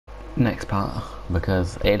next part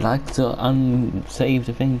because it likes to unsave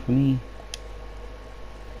the thing for me.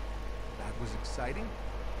 That was exciting.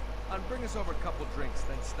 Bring us over a couple drinks,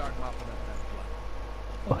 then start mopping up that blood.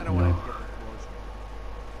 Oh I don't want to no. get the floors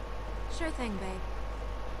ruined. Sure thing, babe.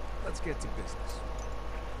 Let's get to business.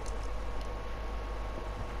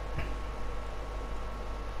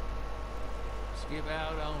 Skip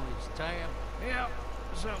out on his tab. Yeah,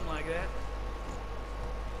 something like that.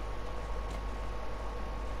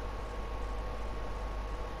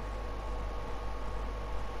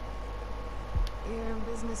 Your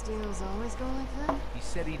business deals always go like that? He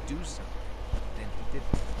said he'd do something, then he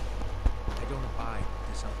didn't. I don't abide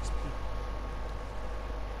with dishonest people.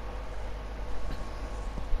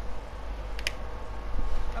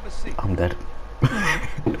 Have a seat. I'm dead.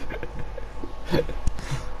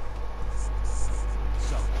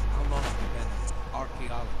 So, how long have you been an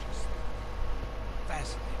archaeologist?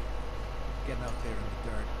 Fascinating. Getting out there in the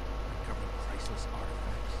dirt, uncovering priceless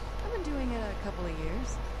artifacts. I've been doing it a couple of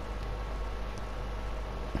years.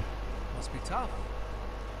 Must be tough.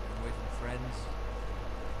 Being away from friends.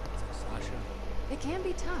 Like Sasha. It can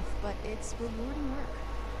be tough, but it's rewarding work.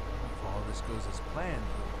 If all this goes as planned,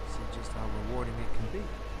 you'll see just how rewarding it can be.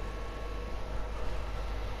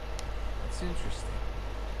 That's interesting.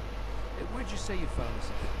 Hey, where'd you say you found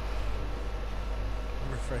this again?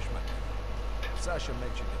 Refresh my memory. Sasha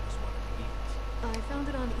mentioned it was one of the Edens. I found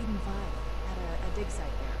it on Eden 5 at a dig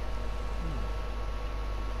site there.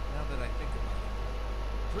 Now that I think about it,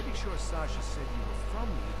 pretty sure Sasha said you were from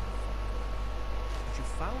the Eden 5. But you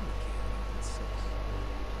found the key on Eden 6.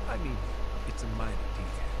 I mean, it's a minor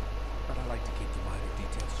detail, but I like to keep the minor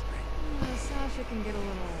details straight. Sasha can get a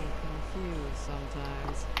little confused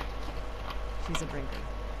sometimes. She's a drinker.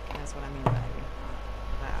 That's what I mean by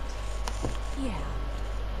that. Yeah,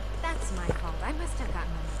 that's my fault. I must have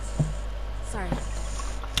gotten them mixed up. Sorry about that.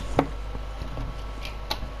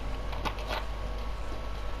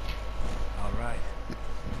 All right.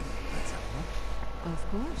 Let's have a look. Of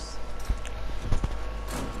course.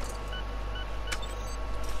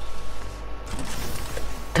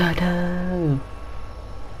 Ta-da!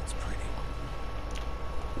 It's pretty.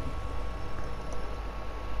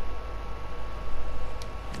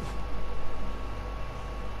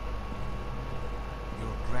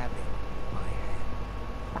 You're grabbing my hand.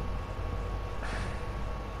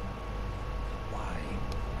 Why are you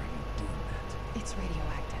doing that? It's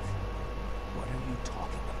radioactive. What are you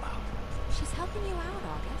talking about? She's helping you out,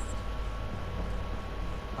 August.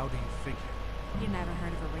 How do you figure? You never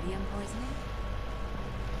heard of iridium poisoning?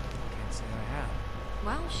 Can't say I have.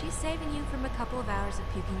 Well, she's saving you from a couple of hours of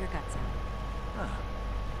puking your guts out. Huh.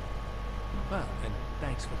 Well, and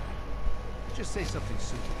thanks for that. Just say something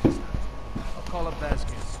stupid this time. I'll call up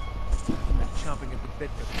Vasquez. I'm chomping at the bit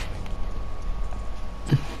for this thing.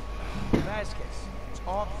 Vasquez, it's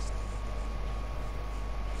August.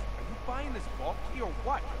 Are you buying this bulky or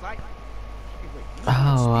what? 'Cause Hey, wait, you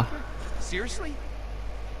Oh. speaker? Seriously?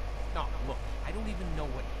 No, look, I don't even know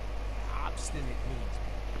what obstinate means.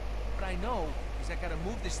 What I know is I gotta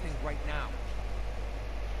move this thing right now.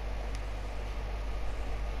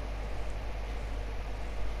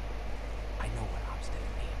 I know what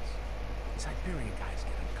obstinate means. Siberian guys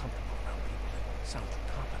get uncomfortable around people that sound too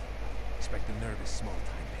competent. Expect a nervous,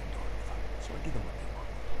 small-time Pandora fuck. So I give them what they want.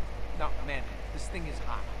 No, man, this thing is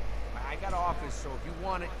hot. I got office, so if you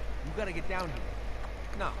want it, you gotta get down here.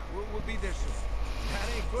 No, we'll be there soon. That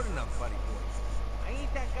ain't good enough, buddy boy. I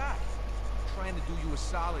ain't that guy. I'm trying to do you a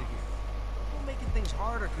solid here. Don't making things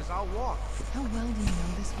harder, because I'll walk. How well do you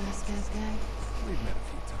know this Vasquez guy? We've met a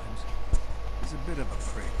few times. He's a bit of a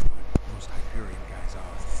prick, but most Hyperion guys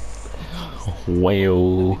are. Let me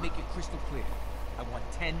Well. make it crystal clear. I want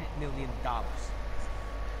 $10 million. That's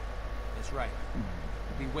right.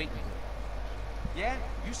 I'll be waiting here. Yeah?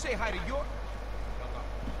 You say hi to your...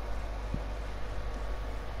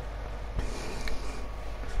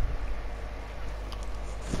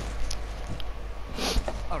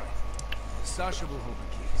 All right. Sasha will hold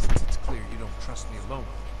the key since it's clear you don't trust me alone.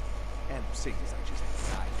 And seeing as I just had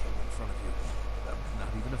died in front of you, I'm not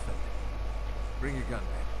even offended. Bring your gun,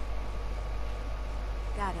 man.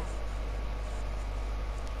 Got it.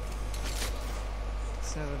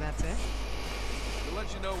 So that's it? We'll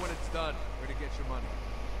let you know when it's done, where to get your money.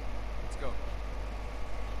 Let's go.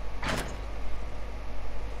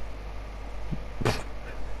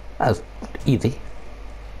 That's easy.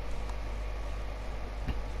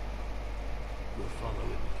 We'll follow in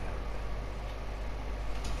the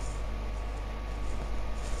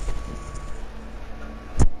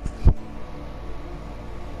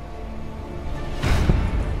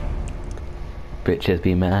caravan. Bitches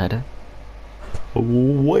be mad.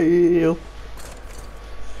 Well.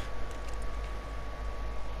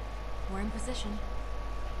 We're in position.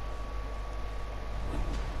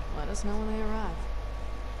 Let us know when they arrive.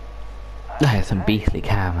 That's some beastly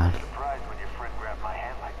car, man. Surprised when your friend grabbed my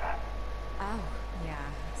hand like that. Oh,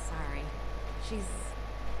 yeah, sorry. She's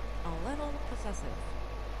a little possessive.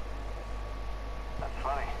 That's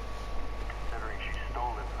funny, considering she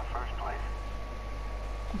stole it in the first place.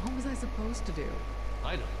 What was I supposed to do?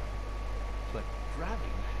 I don't know. But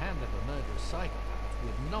grabbing the hand of a murderous psychopath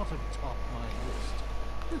would not have topped my list.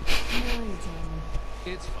 No, you told me.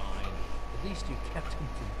 It's fine. At least you kept him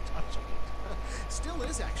from touching it. Still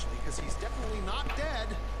is, actually, because he's definitely not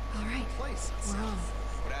dead. All right, Place we're on.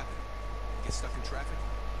 What happened? Get stuck in traffic?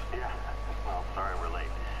 Yeah, well, sorry we're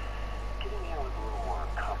late. Getting here was a little more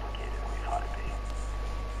complicated than we thought it'd be.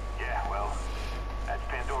 Yeah, well, that's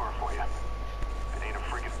Pandora for you. If it ain't a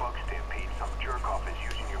friggin' bug stampede, some jerk-off is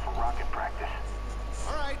using you for rocket practice.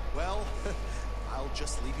 All right, well, I'll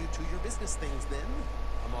just leave you to your business things then.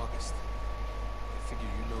 I'm August. I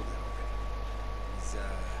figure you know that already.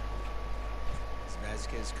 Is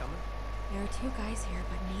Vasquez coming? There are two guys here,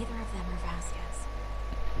 but neither of them are Vasquez.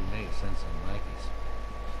 He may have sent some lackeys.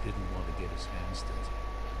 Didn't want to get his hands dirty.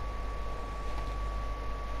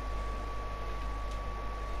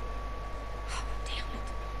 Oh, damn it.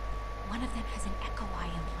 One of them has an echo eye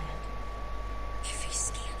implant. If he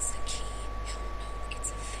scans the key, he'll know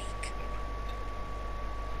it's a fake.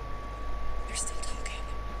 They're still talking,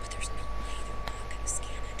 but there's no way they're not gonna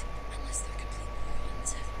scan it unless they're complete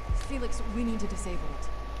morons. Felix, we need to disable it.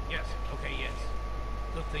 Yes, okay, yes.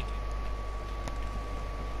 Good thinking.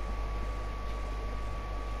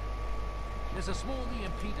 There's a small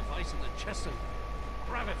EMP device in the chest of...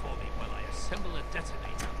 Grab it for me while I assemble a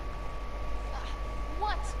detonator.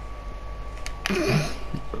 What?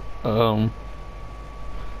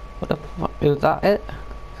 What the fuck? Is that it?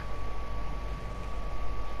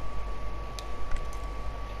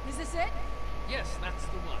 Is this it? Yes, that's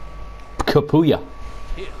the one. Kapuya.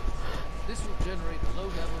 Here. This will generate a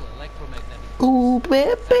low-level electromagnetic... Ooh,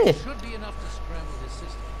 baby. That should be enough to scramble his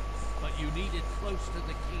system. But you need it close to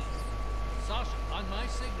the key. Sasha, on my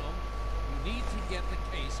signal, you need to get the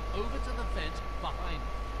case over to the vent behind it.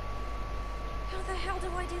 How the hell do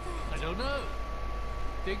I do I that? don't know.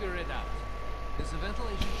 Figure it out. There's a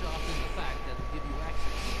ventilation shaft in the back that'll give you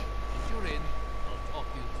access. Once you're in, I'll talk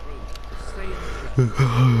you through. Stay in the traffic.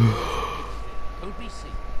 Don't be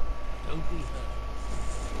seen. Don't be heard.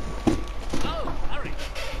 Oh, hurry!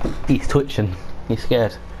 He's twitching. He's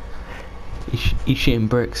scared. He's shitting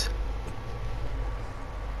bricks.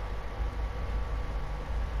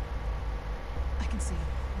 I can see.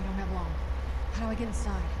 We don't have long. How do I get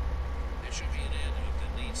inside? There should be an airlock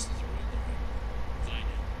that leads to the room they're in. Find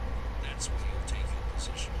it. That's where you'll take your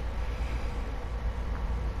position.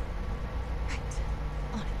 Right.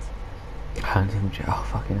 On it. Hands him. Oh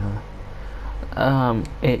fucking hell.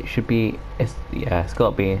 It should be. It's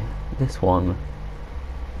got to be this one.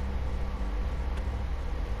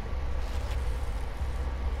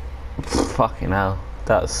 Fucking hell.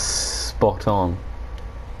 That's spot on.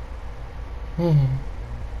 Move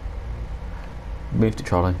to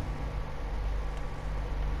trolley.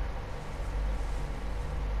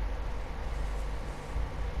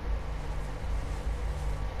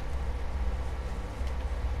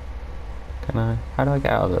 Can I? How do I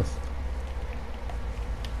get out of this?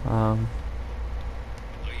 Are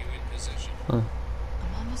you in position? I'm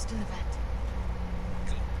almost to the vent.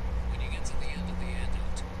 Good. When you get to the end of the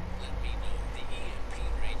antidote, let me know. The EMP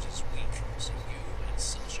range is weak, so you and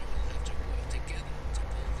Sasha will have to work together to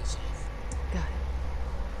pull this off. Got it.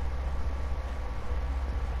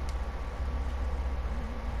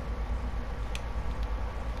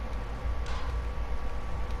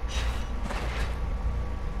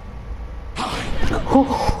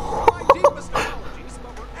 My deepest apologies,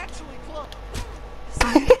 but we're actually close.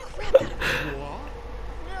 What?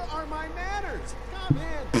 Where are my manners? Come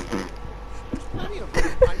in. There's plenty of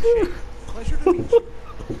room. I'm Shane. Pleasure to meet you.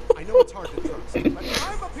 I know it's hard to trust, but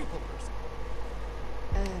I'm a people person.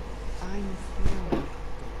 I'm feeling.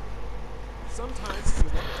 Sometimes you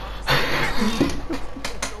want to talk to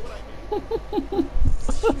someone. You know what I mean?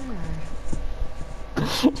 Sure.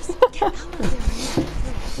 Just get out of there.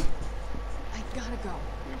 Please. I gotta go.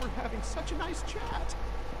 We were having such a nice chat.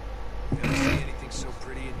 You ever see anything so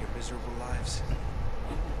pretty in your miserable lives?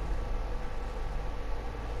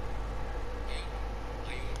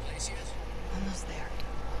 Are you in place yet? Almost there.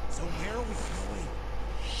 So where are we going?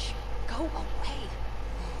 Shh. Go away.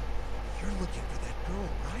 You're looking for that girl,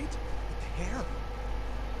 right? With the hair.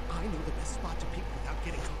 I know the best spot to peek without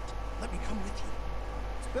getting caught. Let me come with you.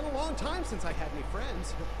 been a long time since I had any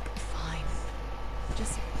friends. Fine.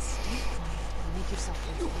 Just stay quiet and make yourself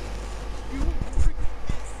useful. You freaking...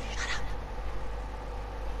 Shut up.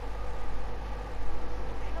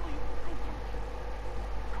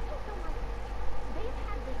 They've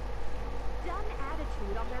had this dumb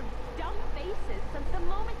attitude on their dumb faces since the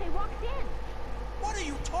moment they walked in. What are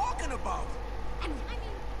you talking about? I mean,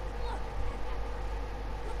 look.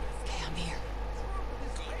 Okay, I'm here.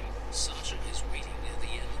 Sasha is waiting near the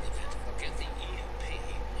end of the vent. Get the EMP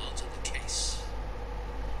onto the case.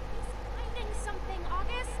 Finding something,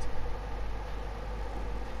 August?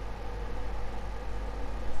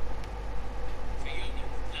 Fiona,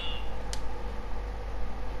 now.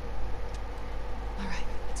 All right,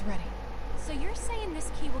 it's ready. So you're saying this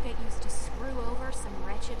key will get used to screw over some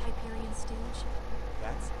wretched Hyperion stooge?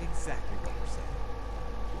 That's exactly what we're saying.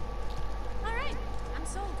 All right, I'm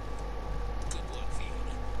sold. Good luck,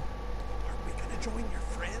 Fiona. Are we gonna join your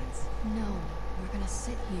friends? No, we're gonna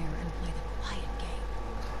sit here and play the quiet game.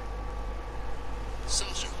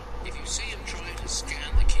 Sasha, if you see him trying to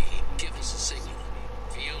scan the key, give us a signal.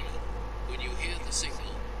 Fiona, when you hear the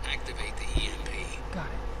signal, activate the EMP. Got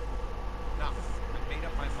it. No, I made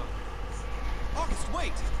up my mind. August,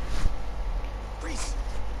 wait! Reese,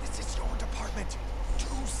 this is your department.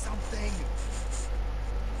 Do something.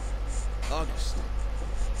 August.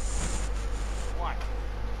 What?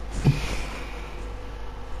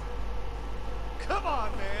 Come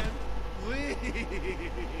on, man. Please.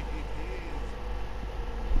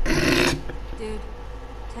 Dude,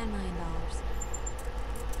 $10 million.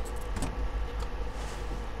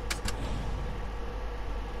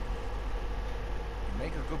 You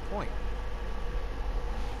make a good point.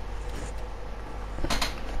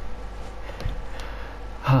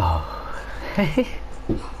 Oh. Okay,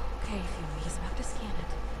 Fiona, he's about to scan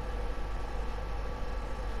it.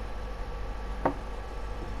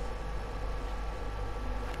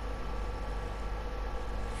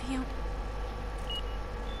 Fiona.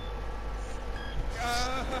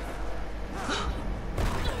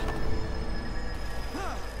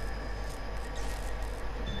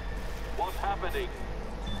 What's happening?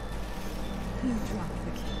 Who dropped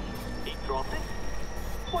the key? He dropped it?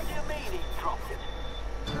 What do you mean he dropped it?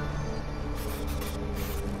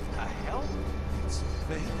 The hell? It's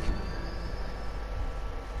fake.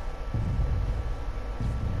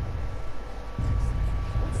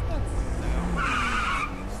 What's that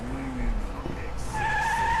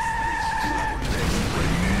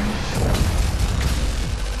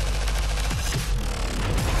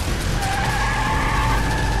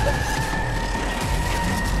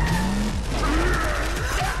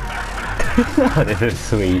This is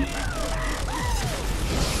sweet.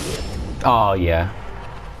 Oh yeah.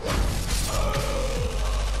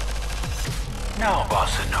 Now,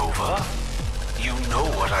 Bossa Nova, you know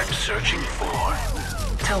what I'm searching for.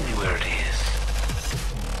 Tell me where it is.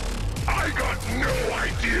 I got no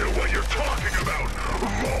idea what you're talking about,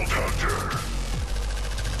 Vault Hunter!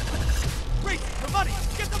 Reese, the money!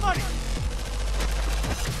 Get the money!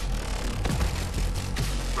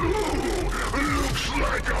 Ooh, looks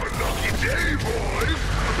like our lucky day, boys!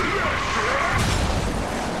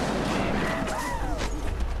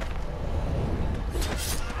 Let's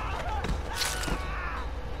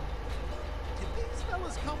Did these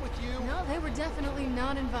fellas come with you? No, they were definitely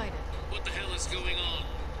not invited. What the hell is going on?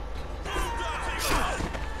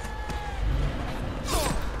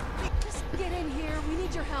 Just get in here. We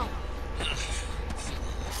need your help.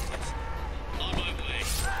 On my way.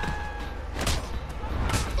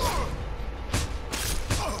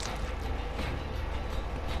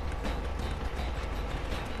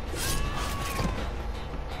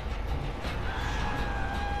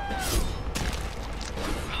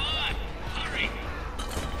 Come on, hurry.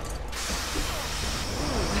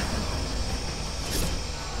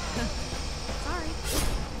 Sorry.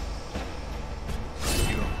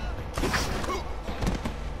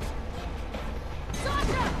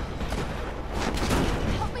 Sasha!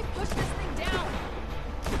 Help me push this thing down.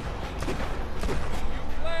 You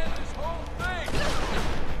planned this whole thing!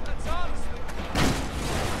 That's honestly...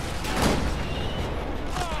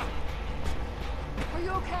 Are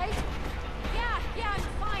you okay? Yeah, I'm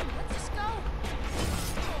fine. Let's just go.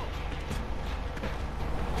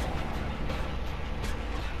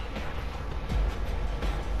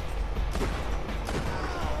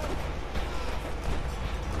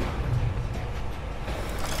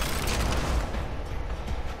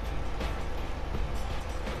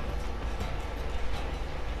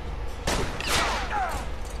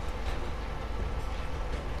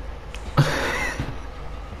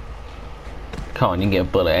 Come on, you can get a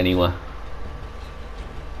bullet anywhere.